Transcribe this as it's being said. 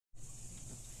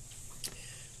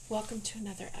Welcome to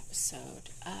another episode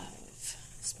of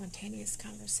Spontaneous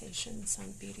Conversations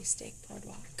on Beauty Steak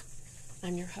Boardwalk.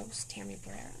 I'm your host, Tammy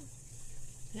Barrera,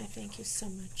 and I thank you so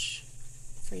much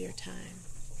for your time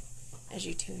as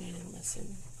you tune in and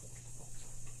listen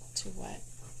to what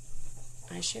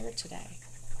I share today.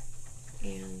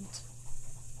 And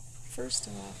first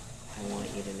off, I want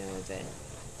you to know that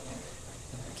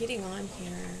getting on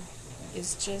here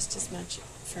is just as much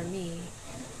for me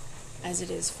as it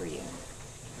is for you.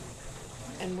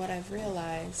 And what I've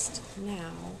realized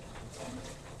now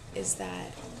is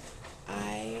that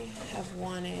I have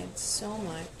wanted so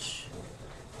much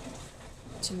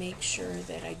to make sure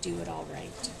that I do it all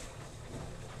right.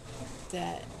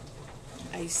 That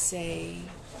I say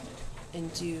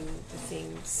and do the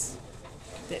things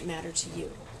that matter to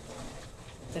you.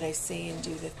 That I say and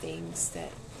do the things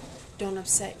that don't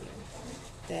upset you.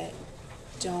 That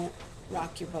don't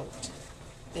rock your boat.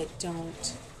 That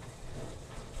don't,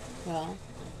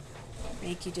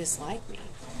 make you dislike me.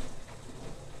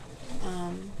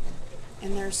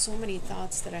 And there are so many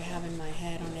thoughts that I have in my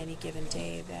head on any given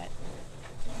day that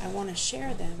I want to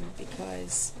share them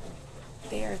because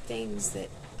they are things that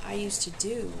I used to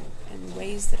do and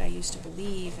ways that I used to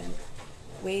believe and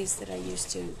ways that I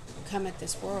used to come at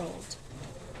this world.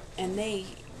 And they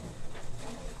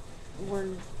were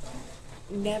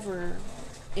never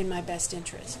in my best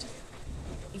interest.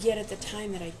 Yet at the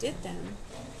time that I did them,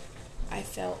 I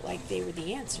felt like they were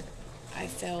the answer. I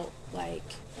felt like,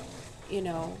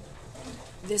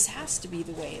 this has to be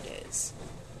the way it is.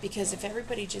 Because if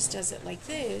everybody just does it like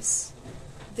this,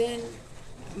 then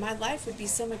my life would be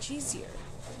so much easier.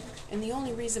 And the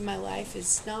only reason my life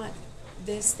is not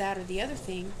this, that, or the other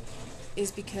thing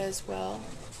is because,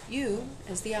 you,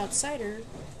 as the outsider,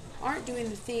 aren't doing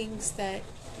the things that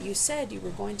you said you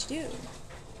were going to do.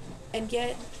 And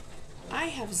yet, I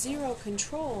have zero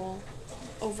control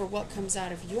over what comes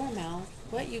out of your mouth,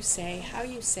 what you say, how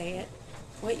you say it,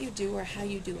 what you do, or how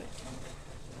you do it.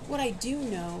 What I do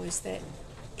know is that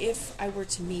if I were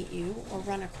to meet you or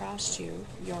run across you,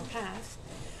 your path,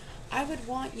 I would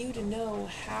want you to know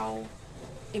how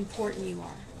important you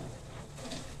are.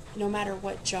 No matter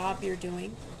what job you're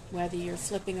doing, whether you're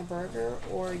flipping a burger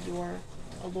or you're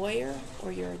a lawyer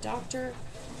or you're a doctor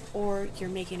or you're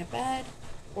making a bed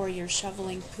or you're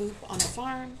shoveling poop on a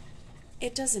farm,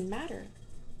 it doesn't matter.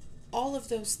 All of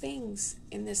those things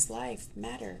in this life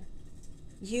matter.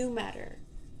 You matter.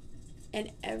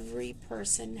 And every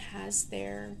person has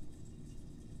their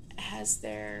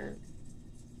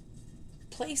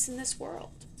place in this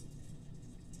world.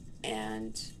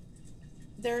 And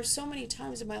there are so many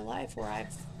times in my life where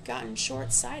I've gotten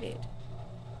short-sighted.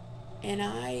 And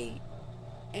I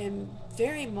am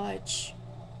very much,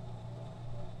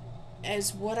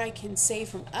 as what I can say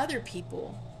from other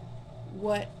people,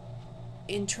 what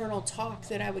internal talk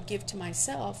that I would give to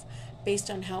myself based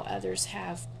on how others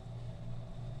have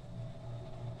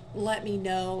let me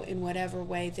know in whatever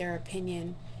way their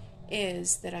opinion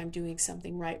is that I'm doing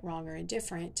something right, wrong, or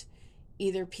indifferent.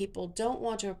 Either people don't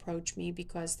want to approach me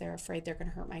because they're afraid they're going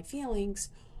to hurt my feelings,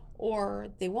 or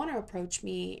they want to approach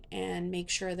me and make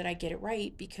sure that I get it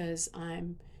right because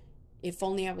if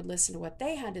only I would listen to what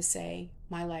they had to say,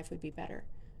 my life would be better.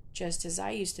 Just as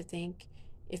I used to think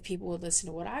if people would listen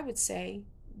to what I would say,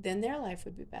 then their life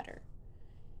would be better.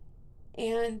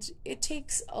 And it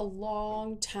takes a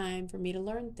long time for me to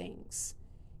learn things.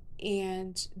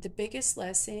 And the biggest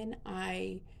lesson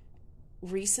I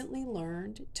recently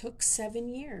learned took 7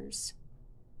 years.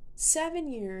 7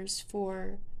 years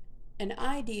for an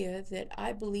idea that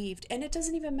I believed, and it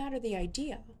doesn't even matter the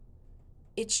idea.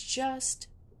 It's just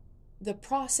the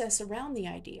process around the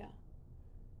idea.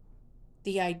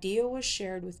 The idea was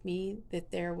shared with me that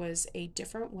there was a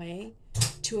different way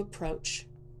to approach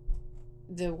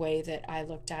the way that I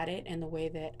looked at it and the way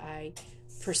that I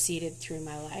proceeded through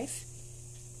my life.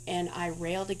 And I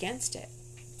railed against it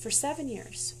for 7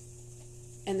 years.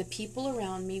 And the people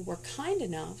around me were kind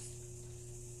enough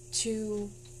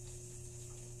to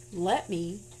let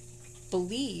me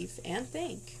believe and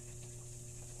think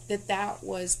that that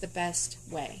was the best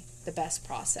way, the best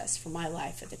process for my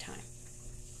life at the time.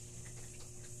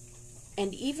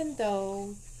 And even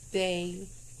though they,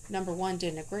 number one,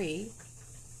 didn't agree,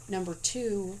 number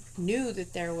two, knew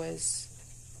that there was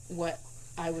what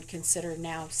I would consider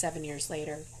now, 7 years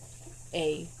later,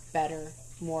 a better,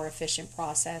 more efficient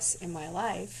process in my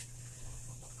life,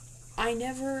 I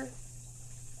never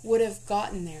would have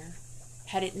gotten there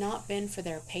had it not been for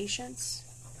their patience,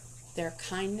 their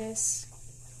kindness,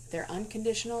 their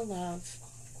unconditional love,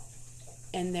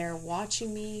 and their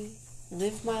watching me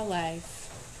live my life,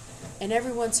 and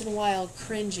every once in a while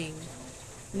cringing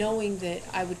knowing that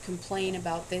I would complain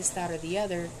about this, that, or the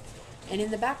other. And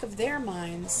in the back of their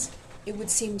minds, it would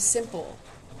seem simple.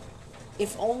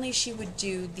 If only she would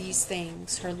do these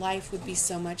things, her life would be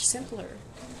so much simpler.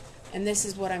 And this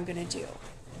is what I'm going to do.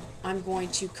 I'm going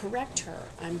to correct her.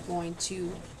 I'm going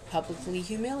to publicly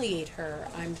humiliate her.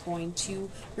 I'm going to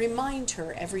remind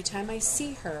her every time I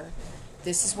see her,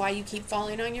 this is why you keep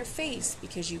falling on your face,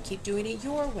 because you keep doing it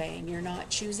your way and you're not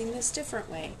choosing this different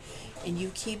way. And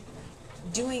you keep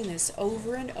doing this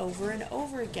over and over and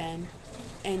over again,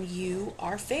 and you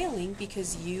are failing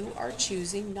because you are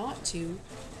choosing not to,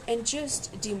 and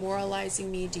just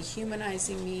demoralizing me,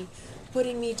 dehumanizing me,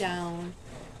 putting me down.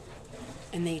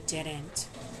 And they didn't.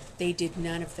 They did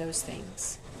none of those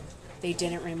things. They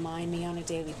didn't remind me on a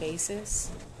daily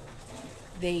basis.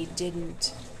 They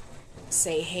didn't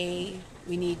say, hey,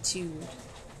 we need to,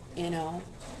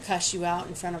 cuss you out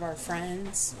in front of our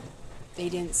friends. They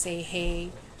didn't say, hey,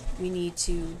 we need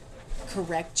to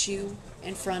correct you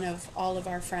in front of all of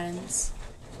our friends.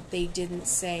 They didn't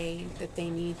say that they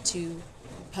need to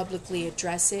publicly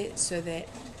address it so that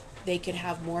they could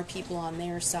have more people on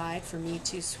their side for me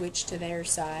to switch to their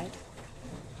side.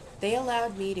 They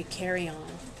allowed me to carry on.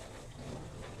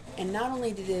 And not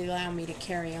only did they allow me to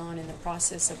carry on in the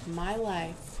process of my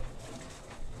life,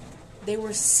 they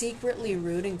were secretly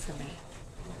rooting for me.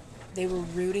 They were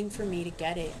rooting for me to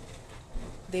get it.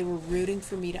 They were rooting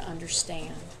for me to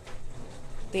understand.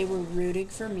 They were rooting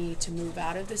for me to move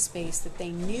out of the space that they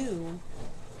knew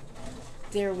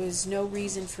there was no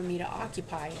reason for me to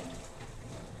occupy it.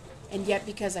 And yet,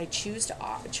 because I chose to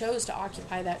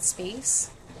occupy that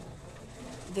space,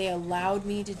 they allowed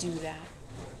me to do that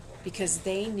because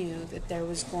they knew that there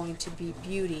was going to be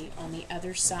beauty on the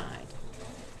other side.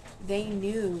 They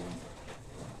knew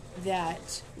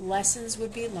that lessons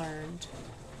would be learned.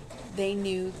 They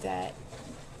knew that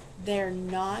they're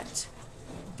not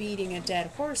beating a dead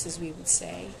horse, as we would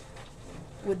say,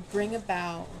 would bring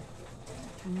about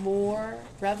more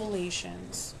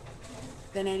revelations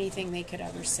than anything they could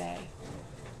ever say.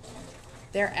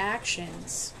 Their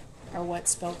actions are what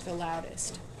spoke the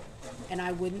loudest. And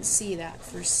I wouldn't see that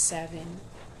for 7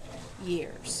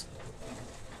 years.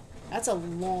 That's a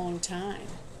long time.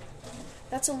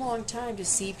 That's a long time to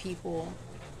see people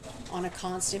on a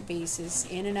constant basis,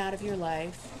 in and out of your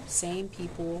life, same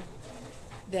people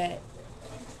that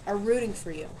are rooting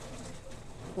for you,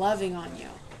 loving on you,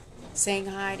 saying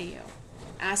hi to you,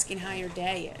 asking how your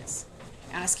day is,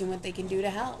 asking what they can do to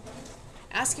help,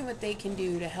 asking what they can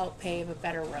do to help pave a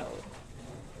better road.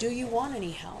 Do you want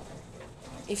any help?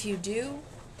 If you do,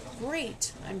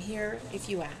 great. I'm here if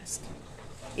you ask.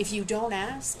 If you don't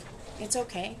ask, it's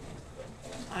okay.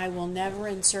 I will never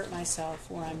insert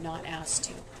myself where I'm not asked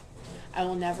to. I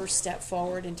will never step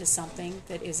forward into something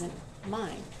that isn't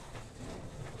mine.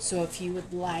 So if you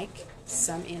would like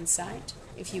some insight,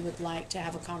 if you would like to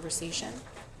have a conversation,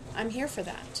 I'm here for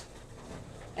that.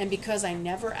 And because I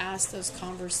never asked for those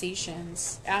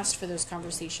conversations,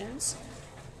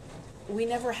 we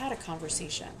never had a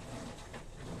conversation.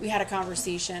 We had a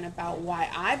conversation about why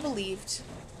I believed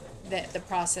that the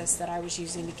process that I was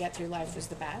using to get through life was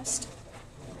the best.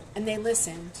 And they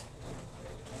listened.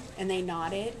 And they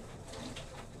nodded.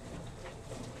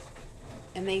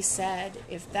 And they said,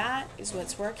 if that is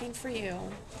what's working for you,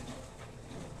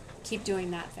 keep doing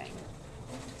that thing.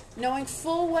 Knowing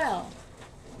full well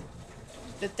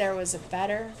that there was a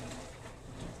better,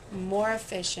 more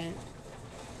efficient,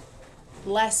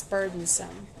 less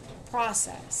burdensome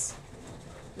process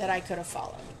that I could have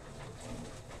followed.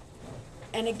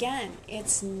 And again,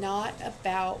 it's not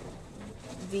about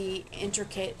the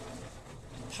intricate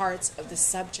parts of the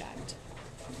subject.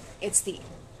 It's the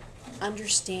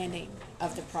understanding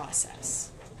of the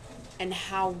process and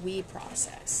how we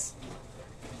process.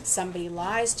 Somebody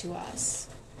lies to us,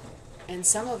 and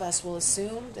some of us will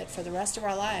assume that for the rest of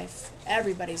our life,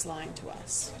 everybody's lying to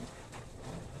us.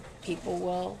 People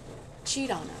will cheat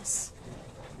on us,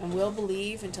 and we'll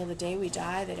believe until the day we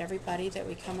die that everybody that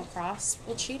we come across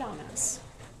will cheat on us.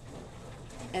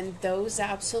 And those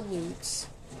absolutes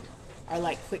are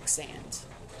like quicksand.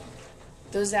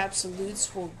 Those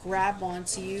absolutes will grab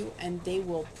onto you and they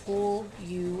will pull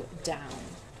you down.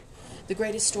 The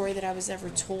greatest story that I was ever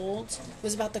told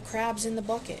was about the crabs in the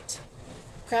bucket.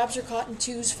 Crabs are caught in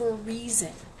twos for a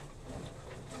reason.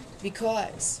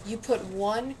 Because you put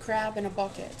one crab in a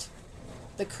bucket,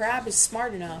 the crab is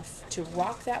smart enough to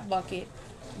rock that bucket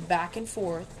back and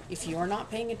forth if you're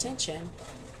not paying attention,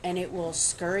 and it will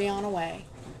scurry on away.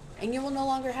 And you will no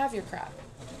longer have your crab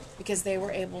because they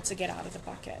were able to get out of the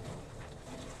bucket.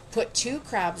 Put 2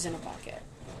 crabs in a bucket,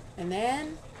 and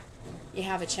then you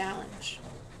have a challenge.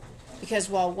 Because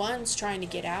while one's trying to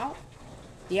get out,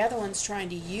 the other one's trying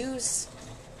to use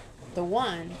the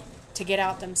one to get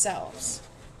out themselves.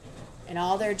 And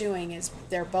all they're doing is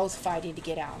they're both fighting to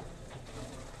get out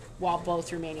while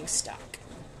both remaining stuck.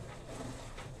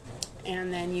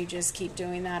 And then you just keep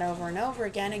doing that over and over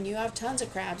again, and you have tons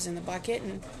of crabs in the bucket,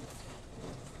 and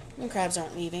crabs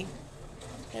aren't leaving.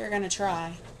 They're going to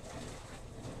try.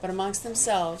 But amongst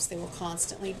themselves, they will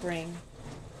constantly bring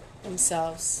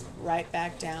themselves right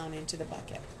back down into the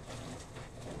bucket.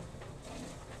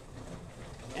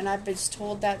 And I've been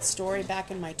told that story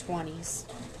back in my 20s.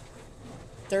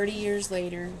 30 years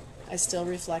later, I still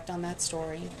reflect on that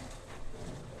story.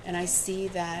 And I see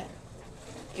that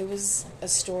it was a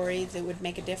story that would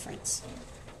make a difference.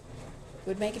 It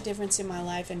would make a difference in my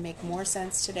life and make more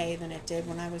sense today than it did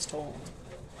when I was told.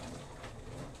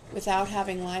 Without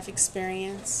having life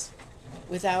experience,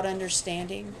 without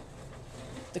understanding,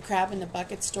 the crab in the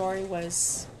bucket story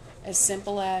was as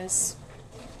simple as,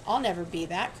 I'll never be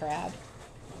that crab.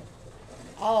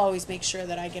 I'll always make sure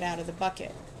that I get out of the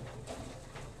bucket.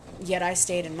 Yet I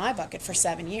stayed in my bucket for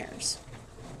 7 years.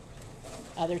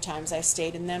 Other times I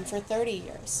stayed in them for 30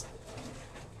 years.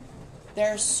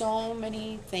 There are so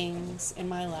many things in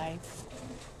my life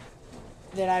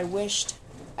that I wished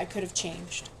I could have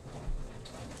changed.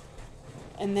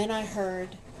 And then I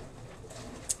heard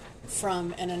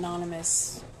from an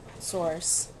anonymous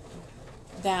source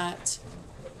that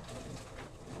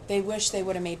they wish they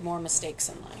would have made more mistakes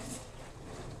in life.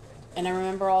 And I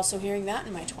remember also hearing that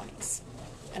in my 20s.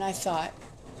 And I thought,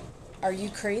 are you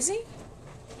crazy?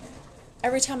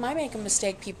 Every time I make a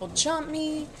mistake, people jump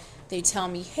me. They tell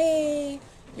me, hey,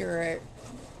 you're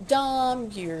dumb,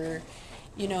 you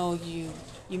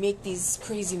make these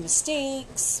crazy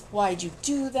mistakes. Why'd you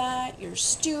do that? You're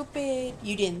stupid.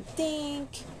 You didn't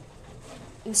think.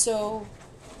 And so,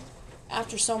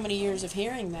 after so many years of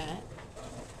hearing that,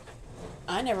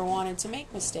 I never wanted to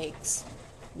make mistakes.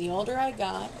 The older I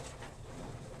got,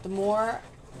 the more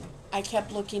I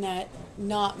kept looking at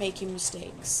not making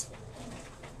mistakes.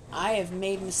 I have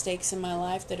made mistakes in my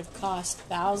life that have cost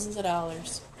thousands of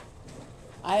dollars.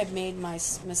 I have made my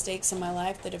mistakes in my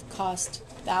life that have cost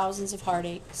thousands of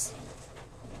heartaches.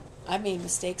 I've made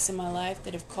mistakes in my life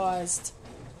that have caused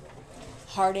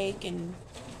heartache and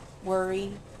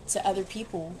worry to other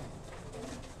people.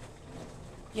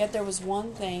 Yet there was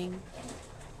one thing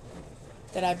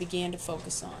that I began to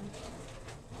focus on.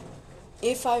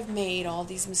 If I've made all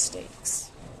these mistakes,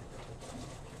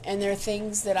 and there are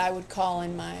things that I would call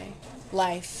in my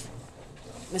life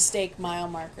mistake mile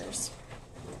markers,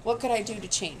 what could I do to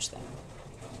change them?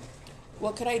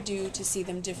 What could I do to see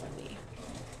them differently?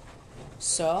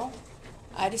 So,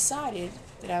 I decided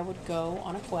that I would go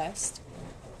on a quest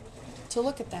to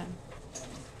look at them.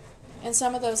 And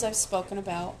some of those I've spoken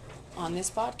about on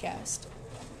this podcast.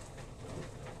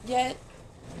 Yet,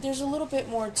 there's a little bit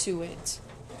more to it.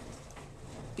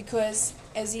 Because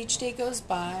as each day goes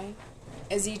by,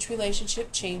 as each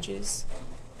relationship changes,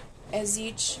 as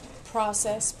each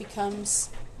process becomes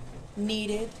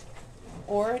needed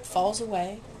or it falls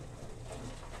away,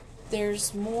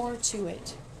 there's more to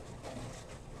it.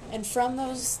 And from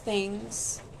those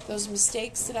things, those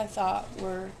mistakes that I thought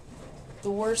were the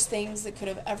worst things that could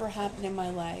have ever happened in my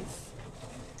life,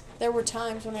 there were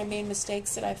times when I made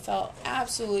mistakes that I felt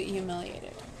absolutely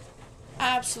humiliated,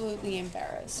 absolutely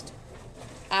embarrassed,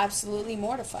 absolutely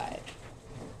mortified,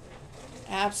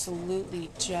 absolutely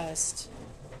just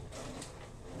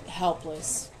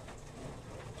helpless,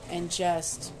 and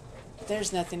just,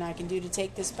 there's nothing I can do to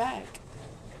take this back.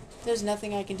 There's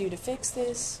nothing I can do to fix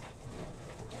this.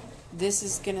 This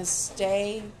is going to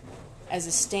stay as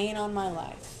a stain on my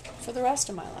life for the rest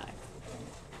of my life.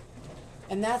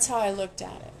 And that's how I looked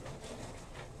at it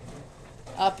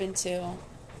up until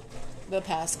the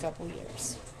past couple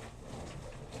years.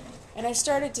 And I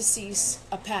started to see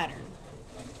a pattern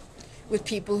with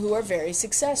people who are very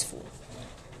successful.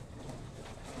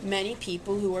 Many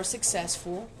people who are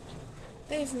successful,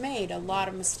 they've made a lot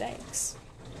of mistakes.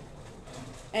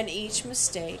 And each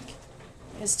mistake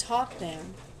has taught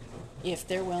them, if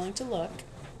they're willing to look,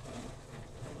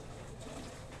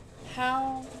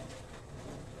 how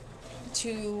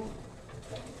to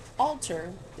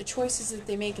alter the choices that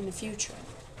they make in the future.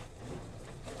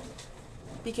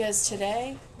 Because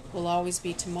today will always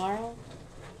be tomorrow.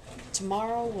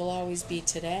 Tomorrow will always be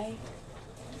today.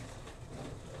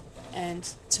 And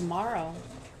tomorrow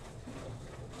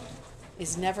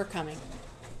is never coming.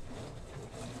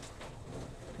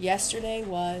 Yesterday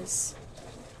was,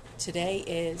 today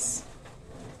is,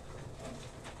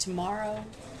 tomorrow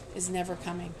is never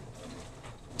coming.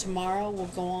 Tomorrow will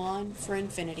go on for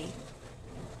infinity.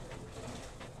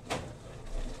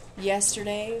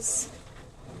 Yesterdays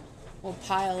will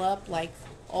pile up like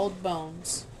old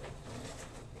bones.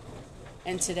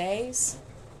 And today's,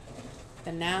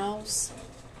 the nows,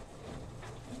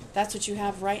 that's what you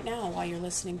have right now while you're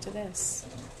listening to this.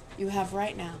 You have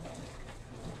right now.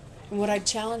 And what I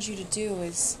challenge you to do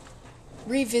is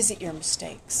revisit your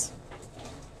mistakes.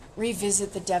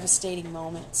 Revisit the devastating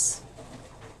moments.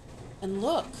 And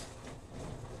look.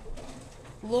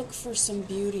 Look for some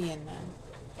beauty in them.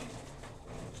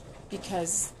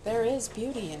 Because there is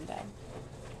beauty in them.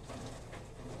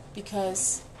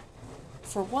 Because,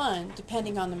 for one,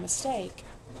 depending on the mistake,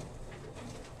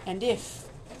 and if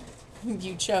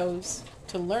you chose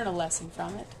to learn a lesson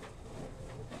from it,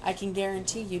 I can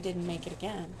guarantee you didn't make it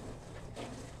again.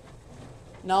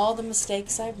 And all the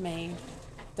mistakes I've made,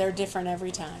 they're different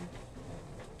every time.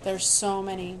 There's so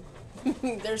many.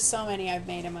 There's so many I've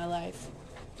made in my life.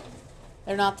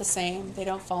 They're not the same. They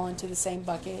don't fall into the same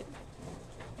bucket.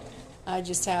 I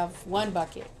just have one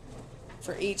bucket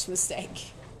for each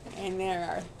mistake. And there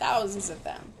are thousands of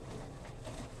them.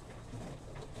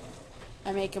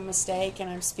 I make a mistake and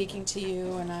I'm speaking to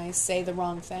you and I say the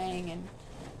wrong thing and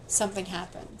something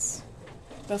happens.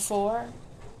 Before,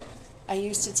 I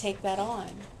used to take that on.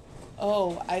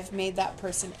 Oh, I've made that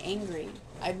person angry.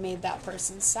 I've made that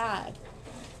person sad.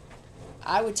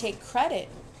 I would take credit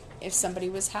if somebody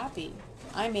was happy.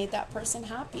 I made that person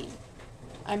happy.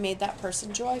 I made that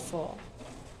person joyful.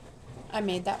 I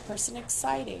made that person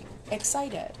excited.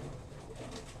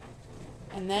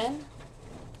 And then,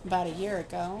 about a year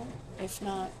ago, if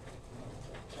not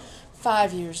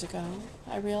 5 years ago,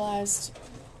 I realized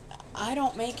I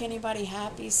don't make anybody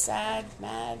happy, sad,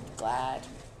 mad, glad.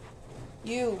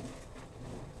 You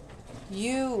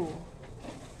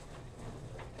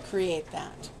create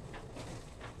that.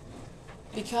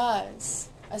 Because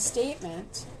a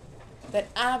statement that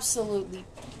absolutely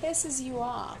pisses you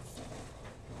off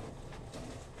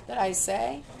that I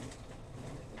say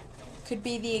could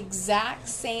be the exact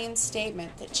same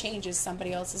statement that changes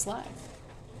somebody else's life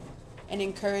and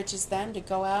encourages them to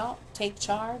go out, take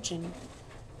charge, and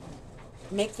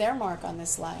make their mark on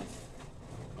this life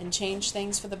and change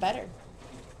things for the better.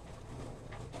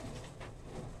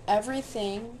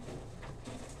 Everything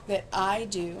that I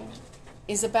do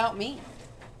is about me.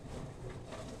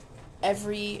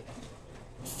 Every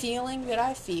feeling that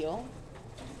I feel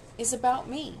is about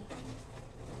me.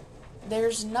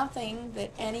 There's nothing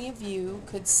that any of you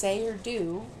could say or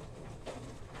do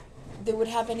that would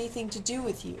have anything to do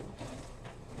with you.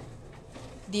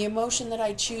 The emotion that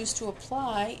I choose to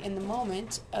apply in the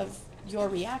moment of your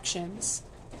reactions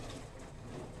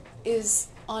is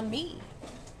on me.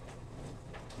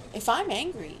 If I'm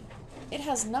angry, it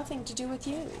has nothing to do with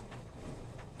you.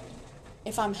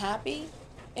 If I'm happy,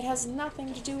 it has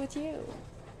nothing to do with you.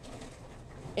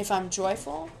 If I'm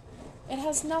joyful, it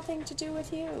has nothing to do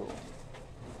with you.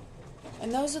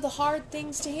 And those are the hard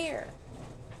things to hear.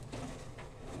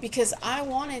 Because I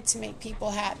wanted to make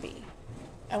people happy.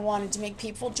 I wanted to make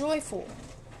people joyful.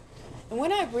 And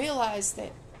when I realized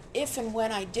that if and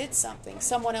when I did something,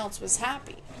 someone else was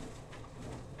happy,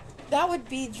 that would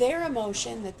be their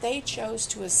emotion that they chose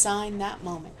to assign that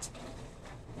moment.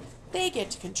 They get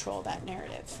to control that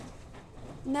narrative.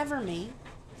 Never me.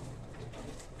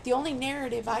 The only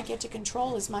narrative I get to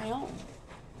control is my own.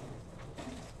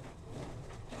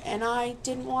 And I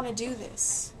didn't want to do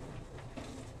this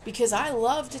because I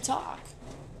love to talk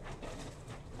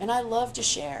and I love to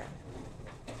share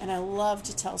and I love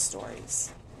to tell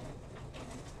stories.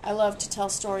 I love to tell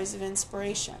stories of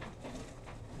inspiration.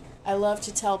 I love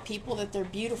to tell people that they're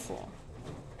beautiful.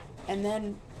 And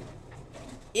then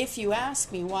if you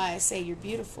ask me why I say you're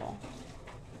beautiful,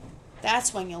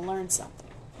 that's when you'll learn something.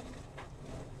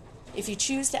 If you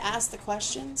choose to ask the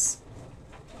questions,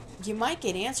 you might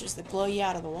get answers that blow you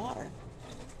out of the water.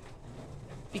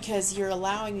 Because you're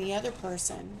allowing the other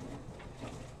person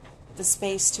the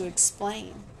space to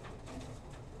explain.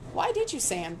 Why did you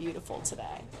say I'm beautiful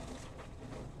today?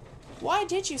 Why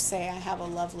did you say I have a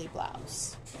lovely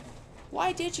blouse?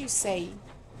 Why did you say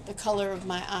the color of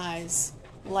my eyes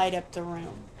light up the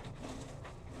room?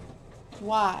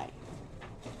 Why?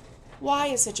 Why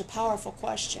is such a powerful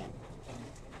question?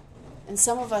 And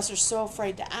some of us are so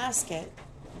afraid to ask it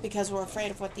because we're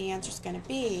afraid of what the answer is going to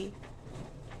be.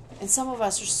 And some of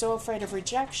us are so afraid of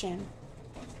rejection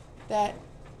that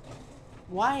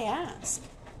why ask?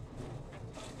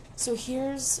 So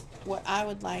here's what I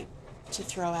would like to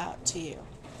throw out to you.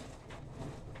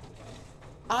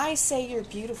 I say you're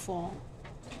beautiful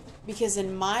because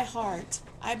in my heart,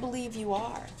 I believe you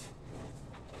are.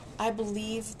 I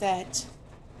believe that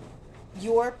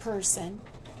your person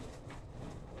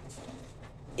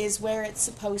is where it's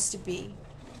supposed to be,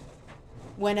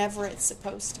 whenever it's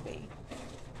supposed to be.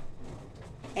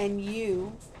 And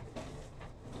you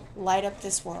light up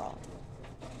this world.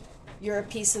 You're a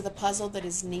piece of the puzzle that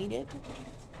is needed.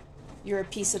 You're a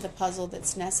piece of the puzzle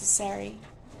that's necessary.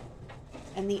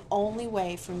 And the only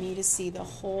way for me to see the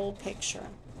whole picture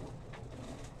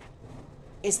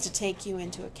is to take you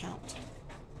into account.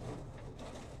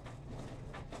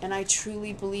 And I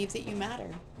truly believe that you matter.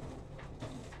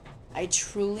 I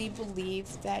truly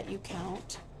believe that you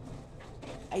count.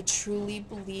 I truly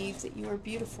believe that you are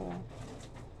beautiful.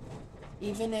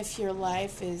 Even if your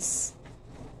life is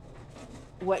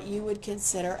what you would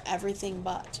consider everything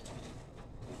but.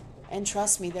 And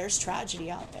trust me, there's tragedy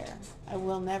out there. I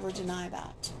will never deny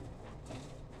that.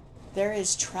 There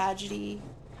is tragedy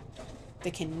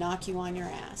that can knock you on your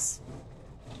ass.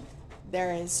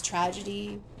 There is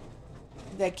tragedy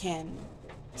that can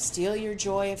steal your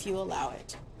joy if you allow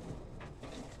it.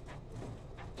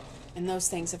 And those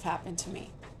things have happened to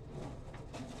me.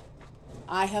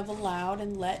 I have allowed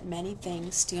and let many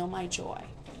things steal my joy.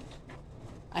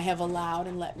 I have allowed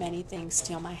and let many things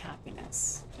steal my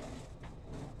happiness.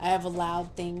 I have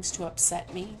allowed things to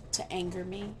upset me, to anger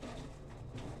me.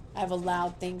 I have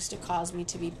allowed things to cause me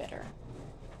to be bitter.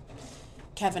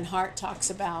 Kevin Hart talks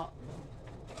about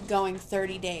going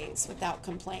 30 days without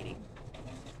complaining.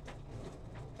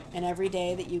 And every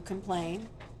day that you complain,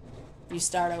 you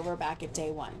start over back at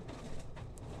day one.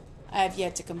 I have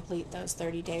yet to complete those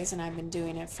 30 days, and I've been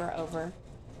doing it for over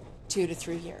 2 to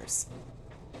 3 years.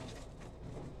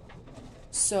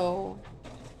 So,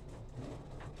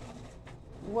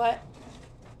 what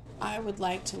I would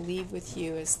like to leave with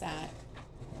you is that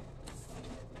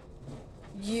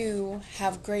you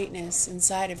have greatness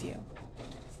inside of you.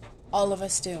 All of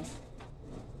us do.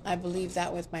 I believe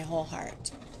that with my whole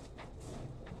heart.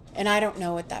 And I don't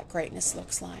know what that greatness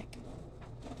looks like.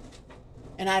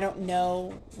 And I don't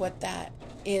know what that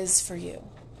is for you.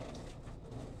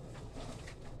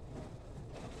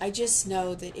 I just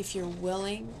know that if you're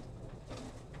willing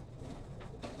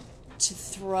to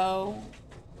throw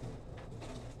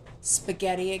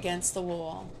spaghetti against the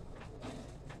wall,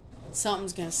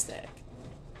 something's going to stick.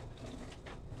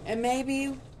 And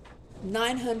maybe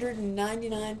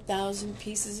 999,000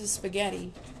 pieces of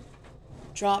spaghetti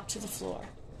drop to the floor.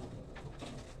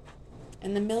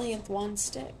 And the millionth one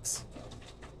sticks.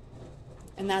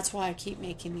 And that's why I keep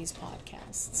making these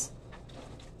podcasts.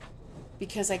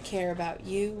 Because I care about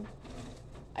you.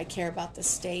 I care about the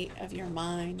state of your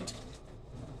mind.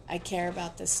 I care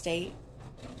about the state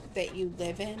that you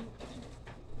live in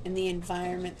and the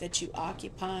environment that you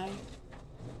occupy.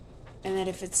 And that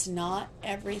if it's not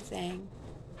everything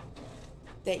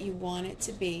that you want it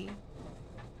to be,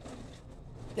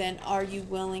 then are you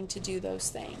willing to do those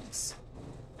things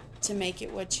to make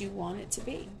it what you want it to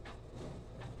be?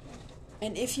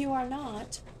 And if you are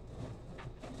not,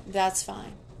 that's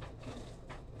fine.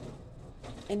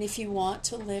 And if you want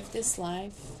to live this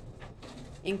life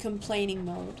in complaining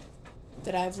mode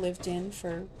that I've lived in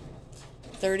for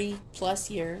 30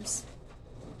 plus years,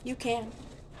 you can.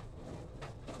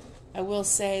 I will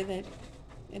say that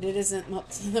it isn't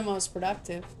the most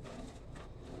productive.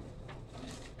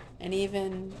 And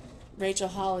even Rachel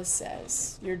Hollis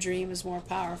says, your dream is more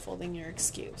powerful than your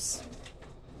excuse.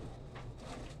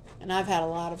 And I've had a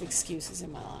lot of excuses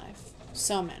in my life.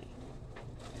 So many.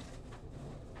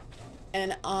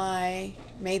 And I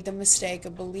made the mistake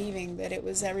of believing that it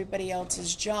was everybody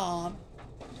else's job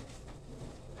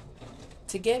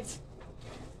to give,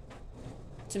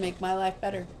 to make my life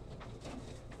better.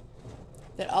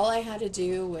 That all I had to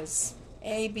do was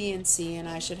A, B, and C, and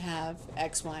I should have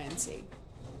X, Y, and Z.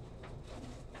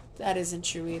 That isn't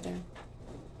true either.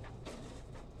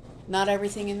 Not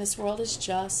everything in this world is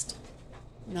just.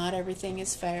 Not everything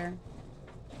is fair.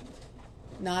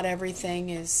 Not everything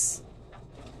is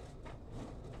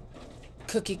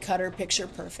cookie cutter picture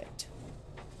perfect.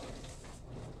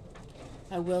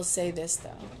 I will say this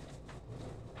though.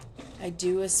 I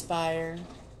do aspire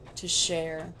to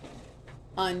share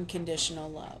unconditional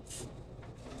love.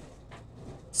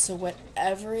 So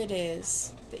whatever it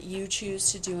is that you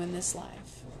choose to do in this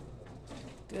life,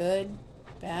 good,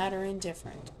 bad, or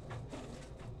indifferent,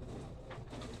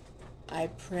 I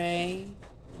pray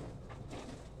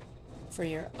for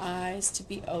your eyes to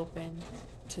be open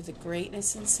to the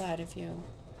greatness inside of you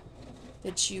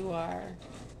that you are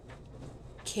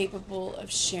capable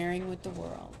of sharing with the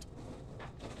world.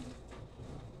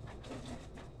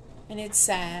 And it's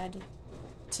sad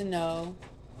to know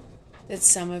that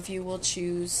some of you will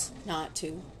choose not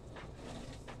to.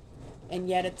 And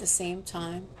yet at the same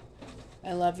time,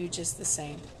 I love you just the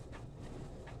same.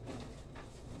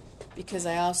 because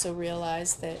I also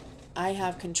realize that I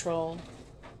have control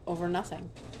over nothing.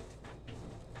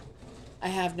 I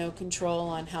have no control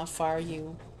on how far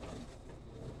you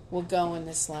will go in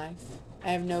this life. I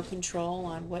have no control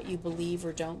on what you believe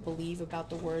or don't believe about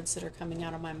the words that are coming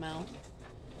out of my mouth.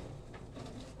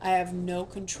 I have no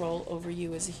control over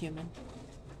you as a human.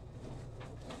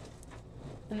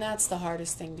 And that's the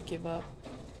hardest thing to give up.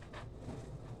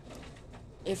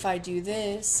 If I do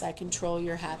this, I control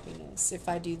your happiness. If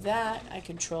I do that, I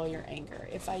control your anger.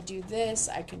 If I do this,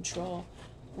 I control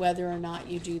whether or not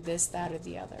you do this, that, or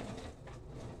the other.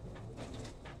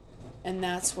 And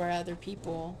that's where other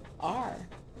people are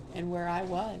and where I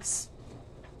was.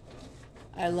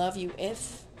 I love you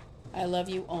if, I love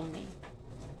you only.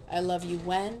 I love you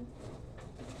when,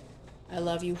 I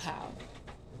love you how.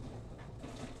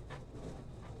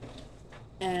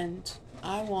 And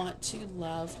I want to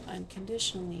love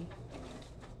unconditionally.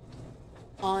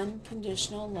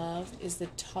 Unconditional love is the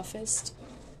toughest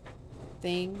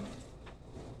thing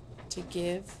to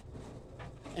give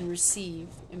and receive,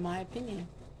 in my opinion.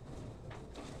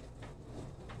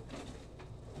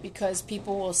 Because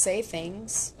people will say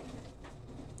things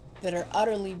that are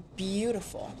utterly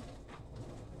beautiful,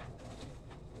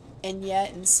 and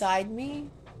yet inside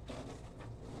me,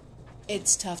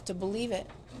 it's tough to believe it.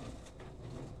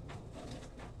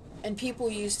 And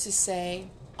people used to say,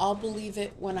 I'll believe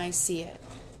it when I see it.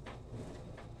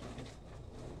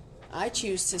 I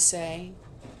choose to say,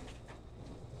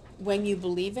 when you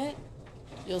believe it,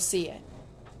 you'll see it.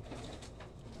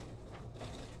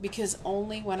 Because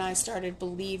only when I started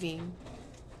believing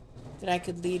that I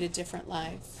could lead a different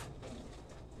life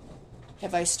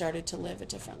have I started to live a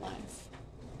different life.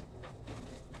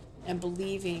 And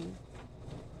believing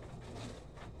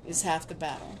is half the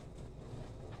battle.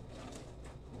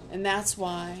 And that's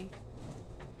why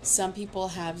some people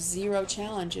have zero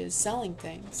challenges selling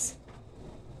things.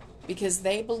 Because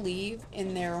they believe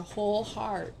in their whole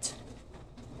heart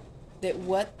that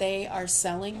what they are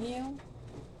selling you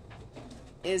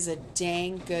is a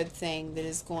dang good thing that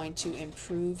is going to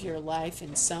improve your life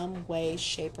in some way,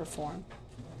 shape, or form.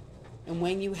 And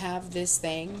when you have this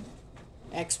thing,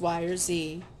 X, Y, or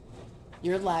Z,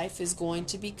 your life is going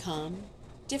to become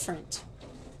different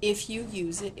if you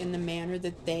use it in the manner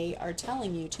that they are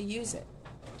telling you to use it.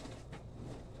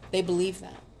 They believe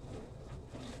that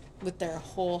with their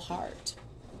whole heart.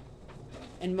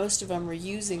 And most of them are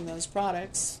using those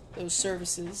products, those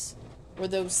services, or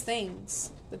those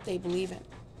things that they believe in.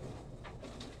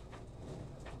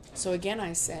 So again,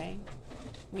 I say,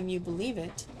 when you believe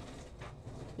it,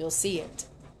 you'll see it.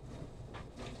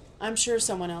 I'm sure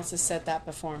someone else has said that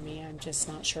before me. I'm just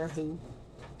not sure who.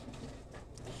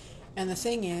 And the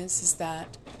thing is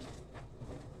that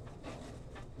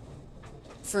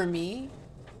for me,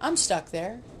 I'm stuck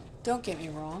there. Don't get me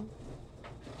wrong.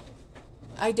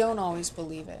 I don't always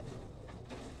believe it.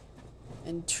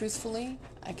 And truthfully,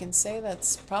 I can say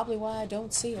that's probably why I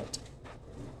don't see it.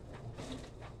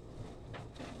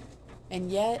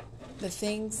 And yet, the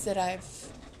things that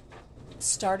I've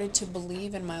started to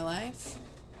believe in my life,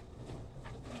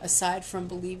 aside from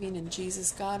believing in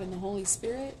Jesus, God, and the Holy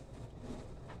Spirit,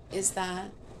 is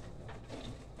that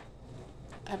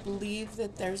I believe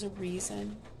that there's a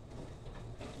reason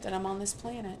that I'm on this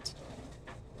planet.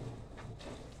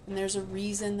 And there's a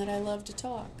reason that I love to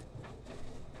talk.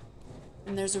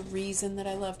 And there's a reason that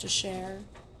I love to share.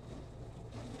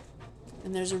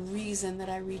 And there's a reason that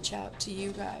I reach out to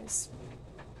you guys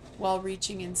while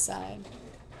reaching inside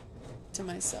to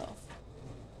myself.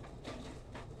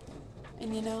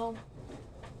 And you know,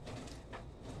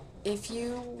 if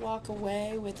you walk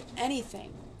away with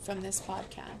anything from this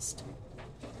podcast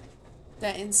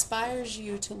that inspires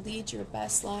you to lead your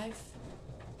best life,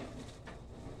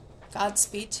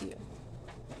 Godspeed to you.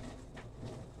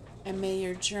 And may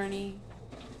your journey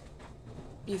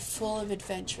be full of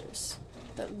adventures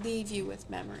that leave you with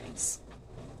memories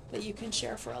that you can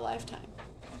share for a lifetime,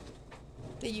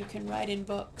 that you can write in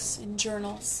books, in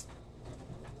journals,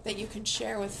 that you can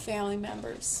share with family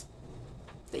members,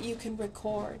 that you can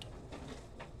record,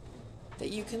 that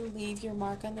you can leave your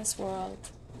mark on this world,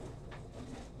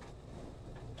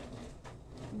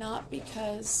 not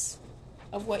because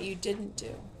of what you didn't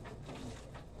do,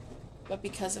 but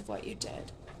because of what you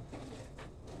did.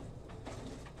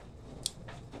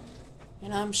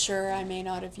 And I'm sure I may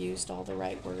not have used all the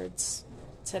right words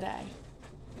today,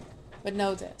 but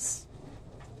know this,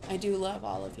 I do love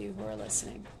all of you who are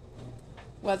listening.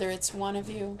 Whether it's one of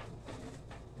you,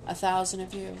 1,000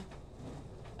 of you,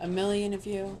 1,000,000 of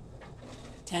you,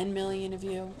 10 million of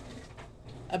you,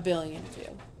 1 billion of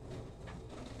you.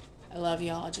 I love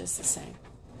you all just the same.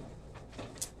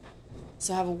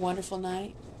 So have a wonderful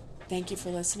night. Thank you for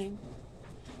listening.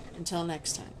 Until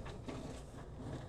next time.